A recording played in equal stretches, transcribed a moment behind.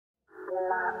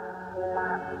So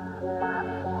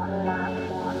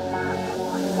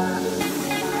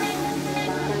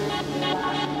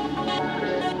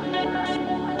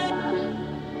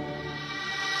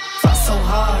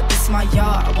hard, this is my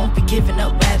yard. I won't be giving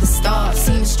up at the start.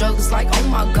 Seen the struggles like, oh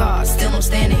my God, still I'm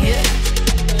standing here.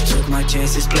 Took my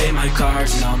chances, play my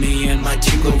cards. Now me and my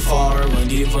team go far. Won't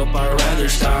give up, I'd rather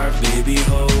starve. Baby,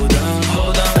 hold on,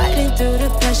 hold on. Fighting through the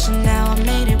pressure, now I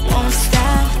made it, won't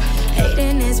stop.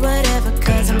 Hating is whatever,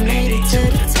 cause I made it to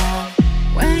the top.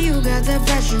 When you got the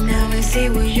pressure, now we see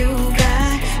what you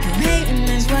got. You hating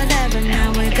is whatever,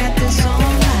 now we got this on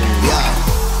live.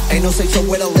 Yeah. Ain't no say so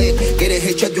well lit. Get it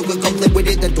hit shot, you can complete with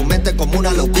it. En tu mente como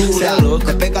una locura.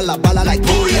 Te pegan la bala like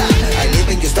booyah. I live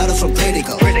in your status so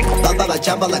critical. Bamba la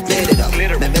chamba like glitter up.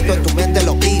 Me meto en tu mente,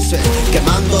 lo hice.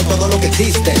 Quemando todo lo que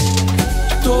existe.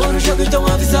 Tô no jogo, então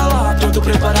avisa lá. Pronto,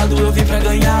 preparado, eu vim pra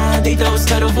ganhar. Então os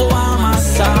caras eu vou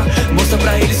amassar. Mostra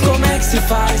pra eles como é que se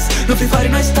faz. No Free Fire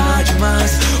nós tá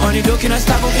demais. Ó o nível que nós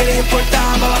tá, vão querer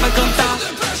reportar. A bala vai cantar.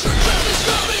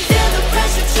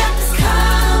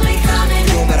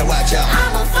 Watch out.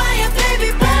 I'm on fire,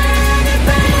 baby, burn it,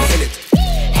 burn it.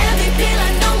 MVP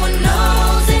like no one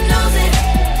knows it, knows it.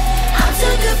 I'm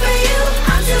too good for you,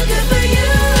 I'm too good for you.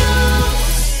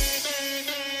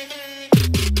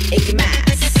 Icky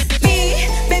Mask. Me,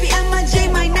 baby, I'm a J,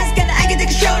 my nice girl, I can take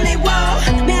a show, like wow.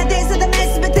 Me, I dance to the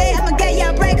mess, but they, I'ma get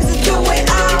ya break, cause I do it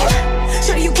all.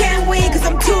 Sure you can't win, cause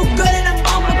I'm too good and I'm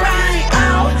on my grind,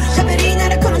 oh. 샤베리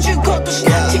나를 걸어주고 또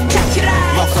신나, 틱탁이라.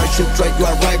 My car shoot straight, you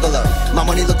are regular. My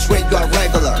money looks straight, you are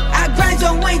regular. I grind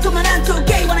on way, 도만 안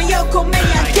통해. Wanna yoko me,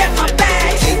 I get my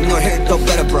bag. Ain't no hit, no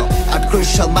better, bro. I'm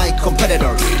crucial, my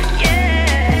competitors.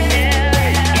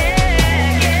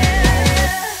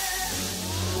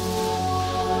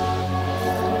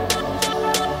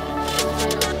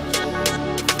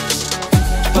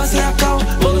 Passei a cal,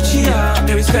 vou lutear.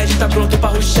 Meu squad tá pronto pra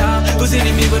rushar. Os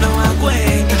inimigos não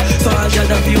aguentam, só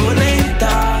rajada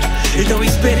violenta. Então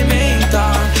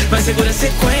experimenta, mas segura a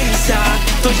sequência.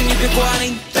 Tô de nível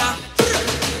 40.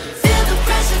 Feel the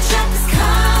pressure, trap is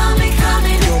coming,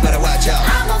 coming. You better watch out.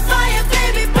 I'm on fire,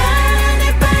 baby, burn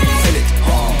it, burn it. Feel it,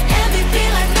 MVP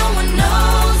like no one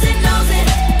knows it, knows it.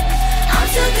 I'm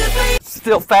too good for you.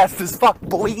 Still fast as fuck,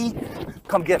 boy.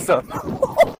 Come get some.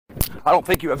 I don't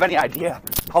think you have any idea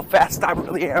how fast I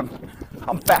really am.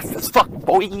 I'm fast as fuck,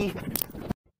 boy.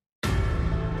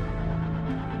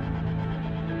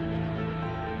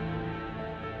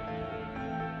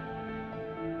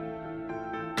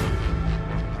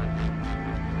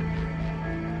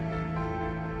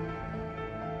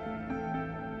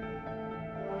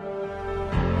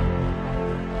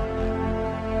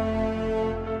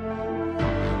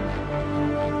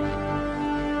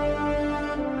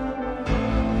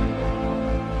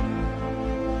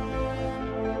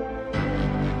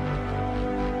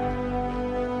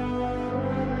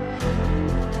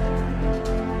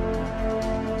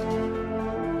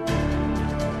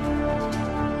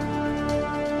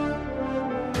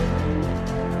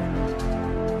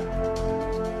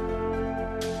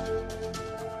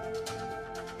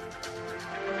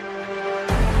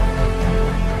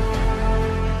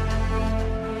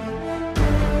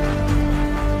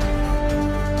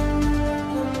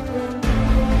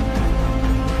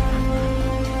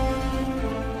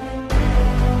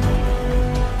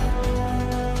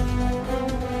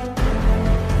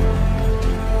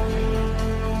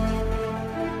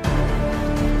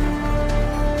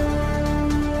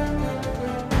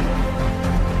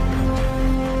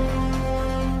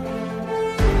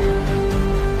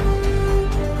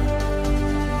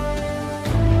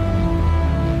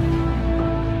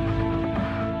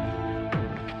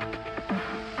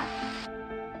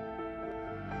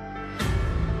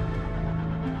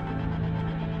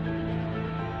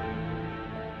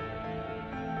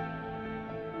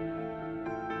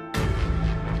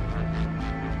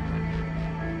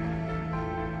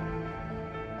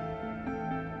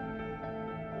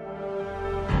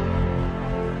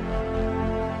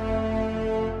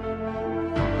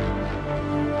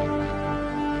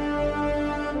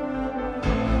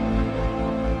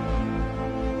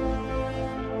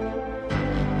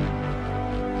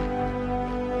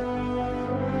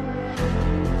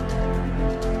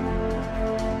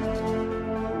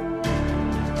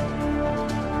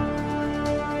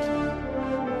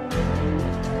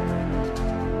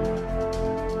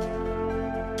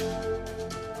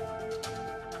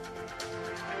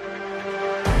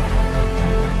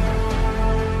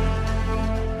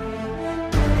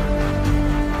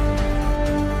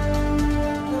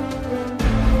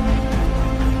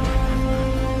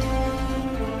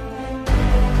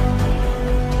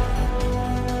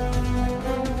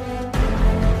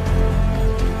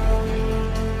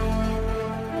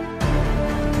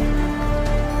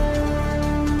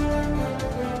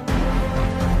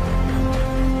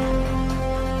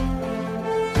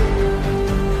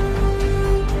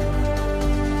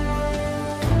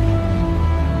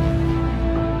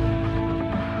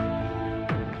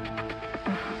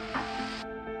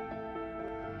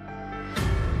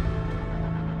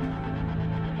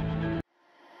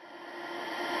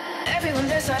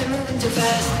 too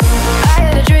fast. I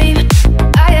had a dream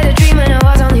when I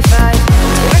was only 5.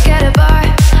 To work at a bar,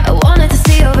 I wanted to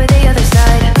see over the other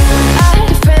side. I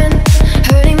had a friend,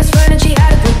 her name was Fern and she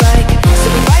had a blue bike. So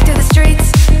we biked through the streets,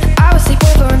 I would sleep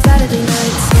over on Saturday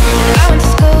nights. I went to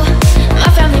school,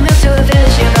 my family moved to a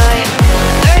village nearby.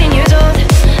 13 years old,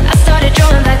 I started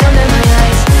drawing black under my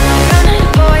eyes. Found a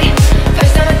boy,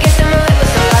 first time I kissed him, oh it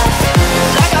was so last.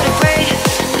 I got afraid,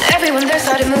 and everyone there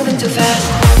started moving too fast.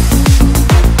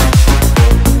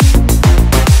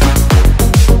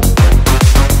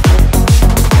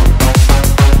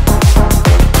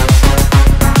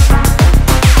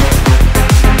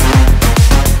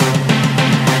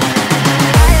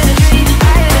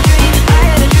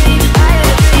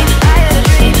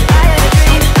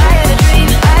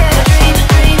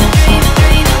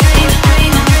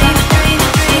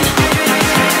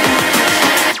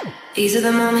 These are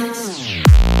the moments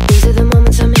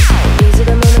I miss. These are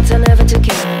the moments I never took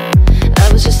in. I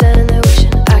was just standing there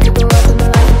wishing I could go off with my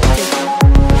life and take it.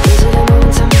 These are the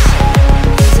moments I miss.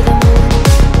 These are the moments.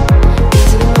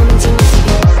 These are the moments I miss.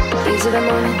 These are the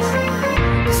moments.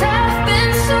 'Cause I've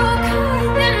been so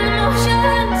caught in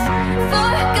emotions,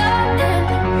 forgotten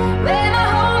where my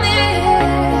home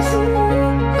is.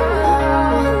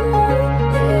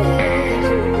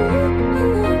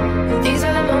 These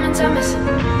are the moments I miss.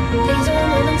 These are the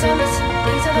moments I miss.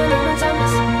 These are the moments I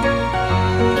miss.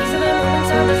 These are the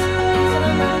moments I miss. These are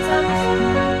the moments I miss.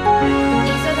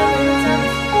 These are the moments I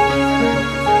miss.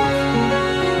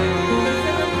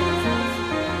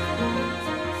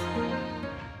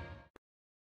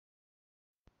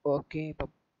 Okay, இப்போ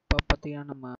பார்த்தீங்கன்னா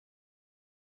நம்ம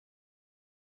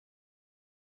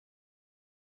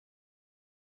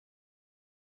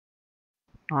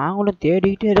நாங்களும்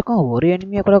தேடிக்கிட்டே இருக்கோம், ஒரு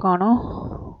எனிமியை கூட காணோம்.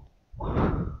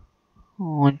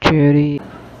 சரி,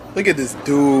 Look at this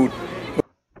dude.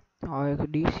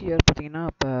 TCR பார்த்தீங்கன்னா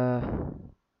இப்போ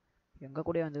எங்கள்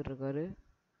கூட வந்துட்டு இருக்காரு.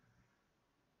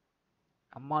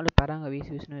 அம்மாலும் பராங்க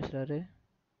வீசுன்னு வீசுறாரு.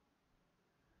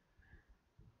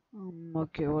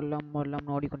 ஓகே,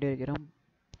 எல்லாம் ஓடிக்கொண்டே இருக்கிறோம்.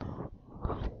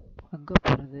 எங்கே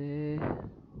போகிறது?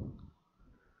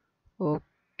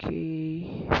 ஓகே,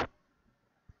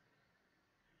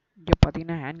 இங்கே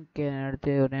பார்த்தீங்கன்னா ஹேண்ட் கேன்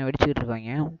எடுத்து உடனே வெடிச்சுக்கிட்டு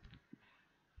இருக்காங்க.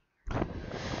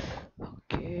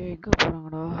 ஓகே, எங்கே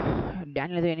போகிறாங்கடா?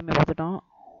 டேனியல் ஏதோ இனிமேல் பார்த்துட்டான்.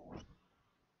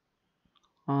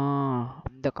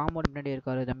 இந்த காம்பவுண்ட் முன்னாடி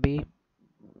இருக்காரு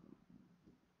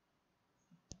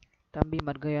தம்பி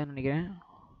மர்கையான்னு நினைக்கிறேன்.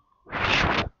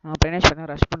 பிரணேஷ் பண்ண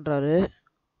ரஷ் பண்ணுறாரு.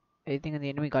 ஐ திங்க் அந்த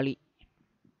எனிமி காலி.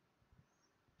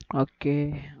 ஓகே,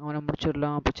 அவனை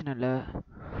முடிச்சிடலாம், பிரச்சனை இல்லை.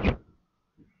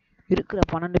 இருக்கிற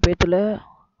 12 பேத்துல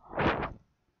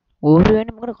ஒரு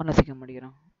எனிமி கூட கண்ணை சிக்க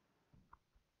மாட்டேங்கிறான்.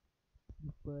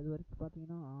 இப்போ இது வரைக்கும்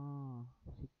பார்த்தீங்கன்னா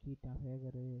சிக்கிட்டான்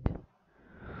ஃபேகரு.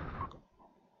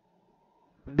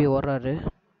 தம்பி ஓடுறாரு,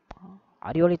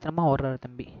 அறிவாளித்தனமாக ஓடுறாரு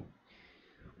தம்பி.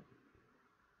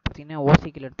 பார்த்தீங்கன்னா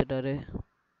ஓசிக்கல் எடுத்துட்டாரு.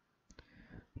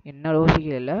 என்ன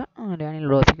ஓசிக்கல் இல்லை,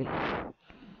 டேனியல் ஓசிக்கல்.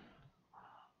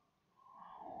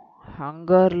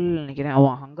 ஹங்காரில் நினைக்கிறேன்.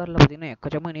 ஹங்காரில் பார்த்தீங்கன்னா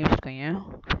எக்கச்சக்கமாக நீ வச்சுருக்காங்க.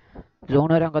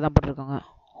 ஜோனரே அங்கே தான் போட்டிருக்காங்க.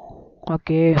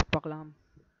 ஓகே, பார்க்கலாம்.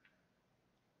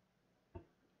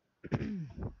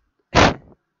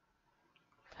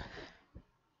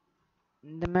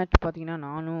 இந்த மேட்ச் பார்த்தீங்கன்னா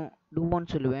நானும்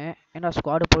டூவான்னு சொல்லுவேன். ஏன்னா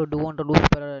ஸ்குவாடு போட டூவான்ற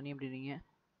லூஸ் பெற நீ எப்படிங்க?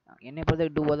 என்னை பொறுத்த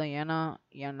டூவா தான். ஏன்னா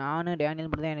நானும் டேனியல்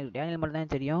மட்டும் தான், எனக்கு டேனியல் மட்டும்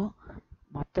தான் தெரியும்.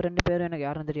 மற்ற 2 பேரும் எனக்கு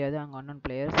யாரும் தெரியாது. அங்கே அண்ணன்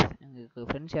பிளேயர்ஸ், எங்களுக்கு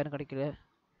ஃப்ரெண்ட்ஸ் யாரும் கிடைக்கல.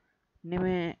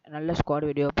 இன்னுமே நல்ல ஸ்குவாட்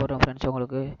வீடியோ போடுறோம் ஃப்ரெண்ட்ஸ்.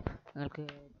 எங்களுக்கு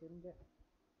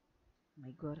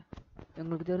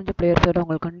தெரிஞ்ச பிளேயர்ஸோட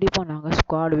உங்களுக்கு கண்டிப்பாக நாங்கள்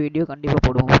ஸ்குவாட் வீடியோ கண்டிப்பாக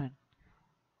போடுவோம் ஃப்ரெண்ட்.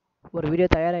 ஒரு வீடியோ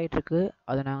தயாராகிட்டுருக்கு,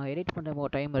 அதை நாங்கள் எடிட் பண்ணுற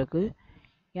டைம் இருக்குது.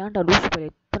 ஏன்டா லூஸ் பேர்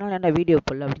எத்தனை நாள் ஏன்டா வீடியோ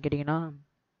போடல அப்படின்னு கேட்டிங்கன்னா,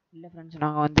 இல்லை ஃப்ரெண்ட்ஸ்,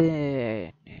 நாங்கள்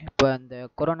இப்போ அந்த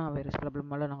கொரோனா வைரஸ்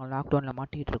ப்ராப்ளமெல்லாம் நாங்கள் லாக்டவுனில்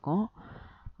மாட்டிகிட்டு இருக்கோம்.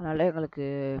 அதனால் எங்களுக்கு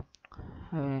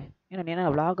ஏன்னா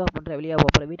விளாகாக பண்ணுற வெளியே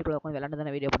போகிற வீட்டுக்குள்ளே உட்காந்து விளாண்டு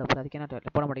தானே வீடியோ போட போகிறேன். அதுக்கு என்ன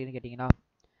போட மாட்டேங்குதுன்னு கேட்டிங்களா?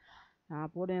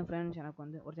 நான் போடுவேன் ஃப்ரெண்ட்ஸ்.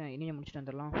 எனக்கு ஒருத்தன் இனியை முடிச்சுட்டு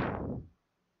வந்துடலாம்.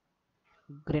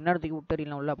 கிரெனாட் தூக்கி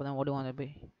விட்டறிலாம் உள்ள, அப்போ தான் ஓடுவான். அதை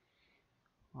போய்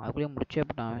அதுக்குள்ளேயே முடிச்சே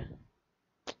போட்டான்.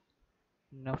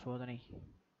 என்ன சோதனை!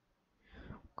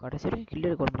 கடைசியில்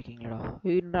கில்லர் கோல் முடிக்கிங்களாடா?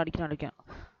 இன்னும் அடிக்கான்.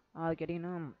 அது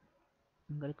கேட்டிங்கன்னா,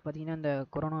 எங்களுக்கு பார்த்தீங்கன்னா இந்த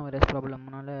கொரோனா வைரஸ்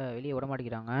ப்ராப்ளம்னால வெளியே விட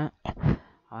மாட்டேங்கிறாங்க.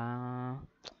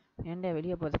 ஏன்டா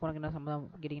வெளியே போகிறதுக்கு உனக்கு என்ன சம்மதம்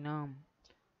கேட்டிங்கன்னா,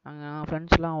 நாங்கள்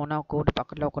ஃப்ரெண்ட்ஸ்லாம் ஒன்றா கூப்பிட்டு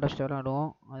பக்கத்தில் உட்கார வச்சுட்டு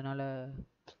விளாடுவோம். அதனால்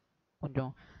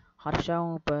கொஞ்சம்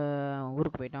ஹர்ஷாவும் இப்போ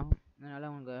ஊருக்கு போயிட்டான். அதனால்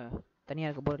அவங்க தனியாக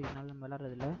இருக்க போகிறதுனால நம்ம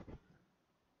விளாட்றதில்ல.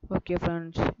 ஓகே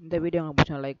ஃப்ரெண்ட்ஸ், இந்த வீடியோ உங்களுக்கு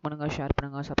பிடிச்சா லைக் பண்ணுங்கள், ஷேர்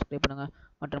பண்ணுங்கள், சப்ஸ்கிரைப் பண்ணுங்கள்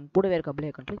மற்றும் கூடவே இருக்க பெல்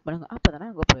ஐகான் கிளிக் பண்ணுங்கள். அப்போ தானே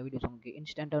உங்கள் போகிற வீடியோஸ் உங்களுக்கு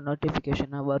இன்ஸ்டண்ட்டாக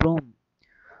நோட்டிஃபிகேஷனாக வரும்.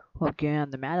 ஓகே,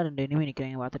 அந்த மேலே 2 எனிமி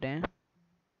நிற்கிறேங்க, பார்த்துட்டேன்.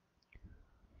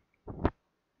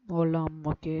 ஓலாம்.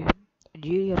 ஓகே,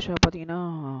 ஜிடி ஹர்ஷா பார்த்தீங்கன்னா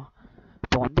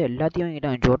இப்போ வந்து எல்லாத்தையும்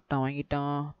வாங்கிட்டான். ஜோட்டா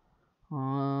வாங்கிட்டான்.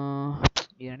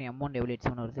 இது அமௌண்ட் எவ்வளோ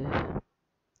எட்ஸ் வருது.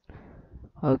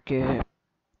 ஓகே,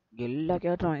 எல்லா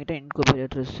கேரக்டரும் வாங்கிட்டேன்.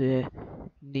 இன்குபேட்டர் ட்ரெஸ்ஸு,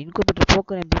 இந்த இன்குபேட்டர்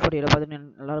போக்கர் MP40 பார்த்து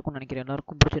நல்லாயிருக்கும்னு நினைக்கிறேன்.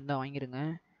 எல்லாருக்கும் பிடிச்சிருந்தா வாங்கிடுங்க.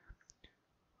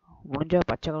 முடிஞ்சால்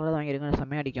பச்சை கலரில் தான் வாங்கிடுங்க,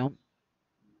 செம்மையாக அடிக்கும்.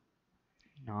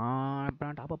 நான்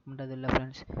இப்போலாம் டாப்அப் பண்ணுறது இல்லை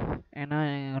ஃப்ரெண்ட்ஸ், ஏன்னா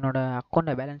என்னோடய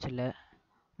அக்கௌண்ட்டில் பேலன்ஸ் இல்லை.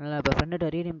 அதனால் இப்போ ஃப்ரெண்டுகிட்ட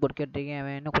ரீடீம் கோட் கேட்டிருக்கேன்.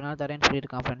 அவன் இன்னும் கொஞ்ச நாள் தரேன்னு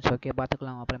சொல்லியிருக்கான் ஃப்ரெண்ட்ஸ். ஓகே,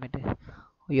 பார்த்துக்கலாம் அப்புறமேட்டு.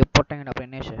 ஐயோ போட்டாங்கடா அப்புறம்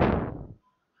என்னேஷ்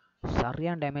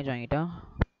சரியான டேமேஜ் வாங்கிட்டான்.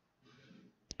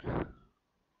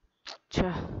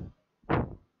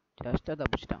 ஜஸ்ட்டாக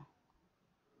தப்பிச்சிட்டான்.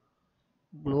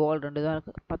 க்ளோவால் 2 தான்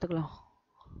இருக்குது, பார்த்துக்கலாம்.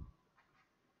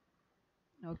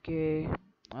 ஓகே,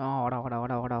 வாடா வாடா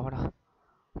வாடா வாடா வாடா.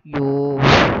 ஐயோ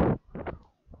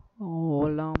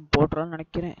எல்லாம் போட்டுறான்னு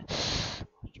நினைக்கிறேன்.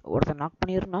 ஒருத்தர் நாக்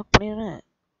பண்ணிடுறேன்.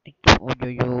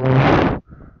 ஐயோ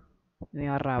இவன்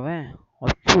யாரா அவன்?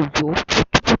 ஐயோ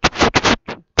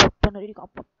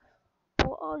காப்பா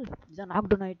இதான் நாக்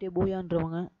டவுன் ஆகிட்டே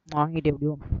போயான்றவங்க வாங்கிட்டு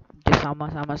எப்படியோ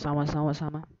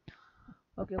சாம.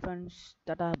 Okay friends,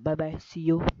 tata bye by, see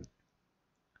you.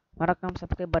 மறக்காம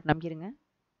subscribe button நம்பிடுங்க.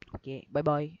 Okay, bye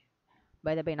bye.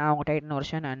 By the by, நான் உங்கள்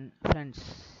TITANVARSHAN அண்ட் ஃப்ரெண்ட்ஸ்.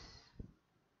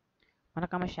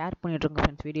 மறக்காமல் ஷேர் பண்ணிட்டுருங்க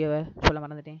ஃப்ரெண்ட்ஸ், வீடியோவை சொல்ல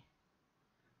மறந்துட்டேன்.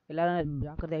 எல்லோரும்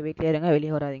ஜாக்கிரதையாக வீட்டிலே இருங்க,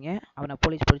 வெளியே வராதிங்க. அவனை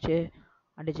போலீஸ் பிடிச்சி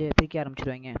அடித்து பிரிக்க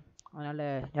ஆரம்பிச்சிடுவாங்க. அதனால்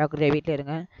ஜாக்கிரதையாக வீட்டிலே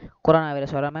இருங்க. கொரோனா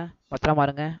வைரஸ் வராமல் பத்திரமா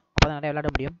இருங்க. அப்போ தான் நிறையா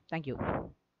விளையாட முடியும். தேங்க்யூ.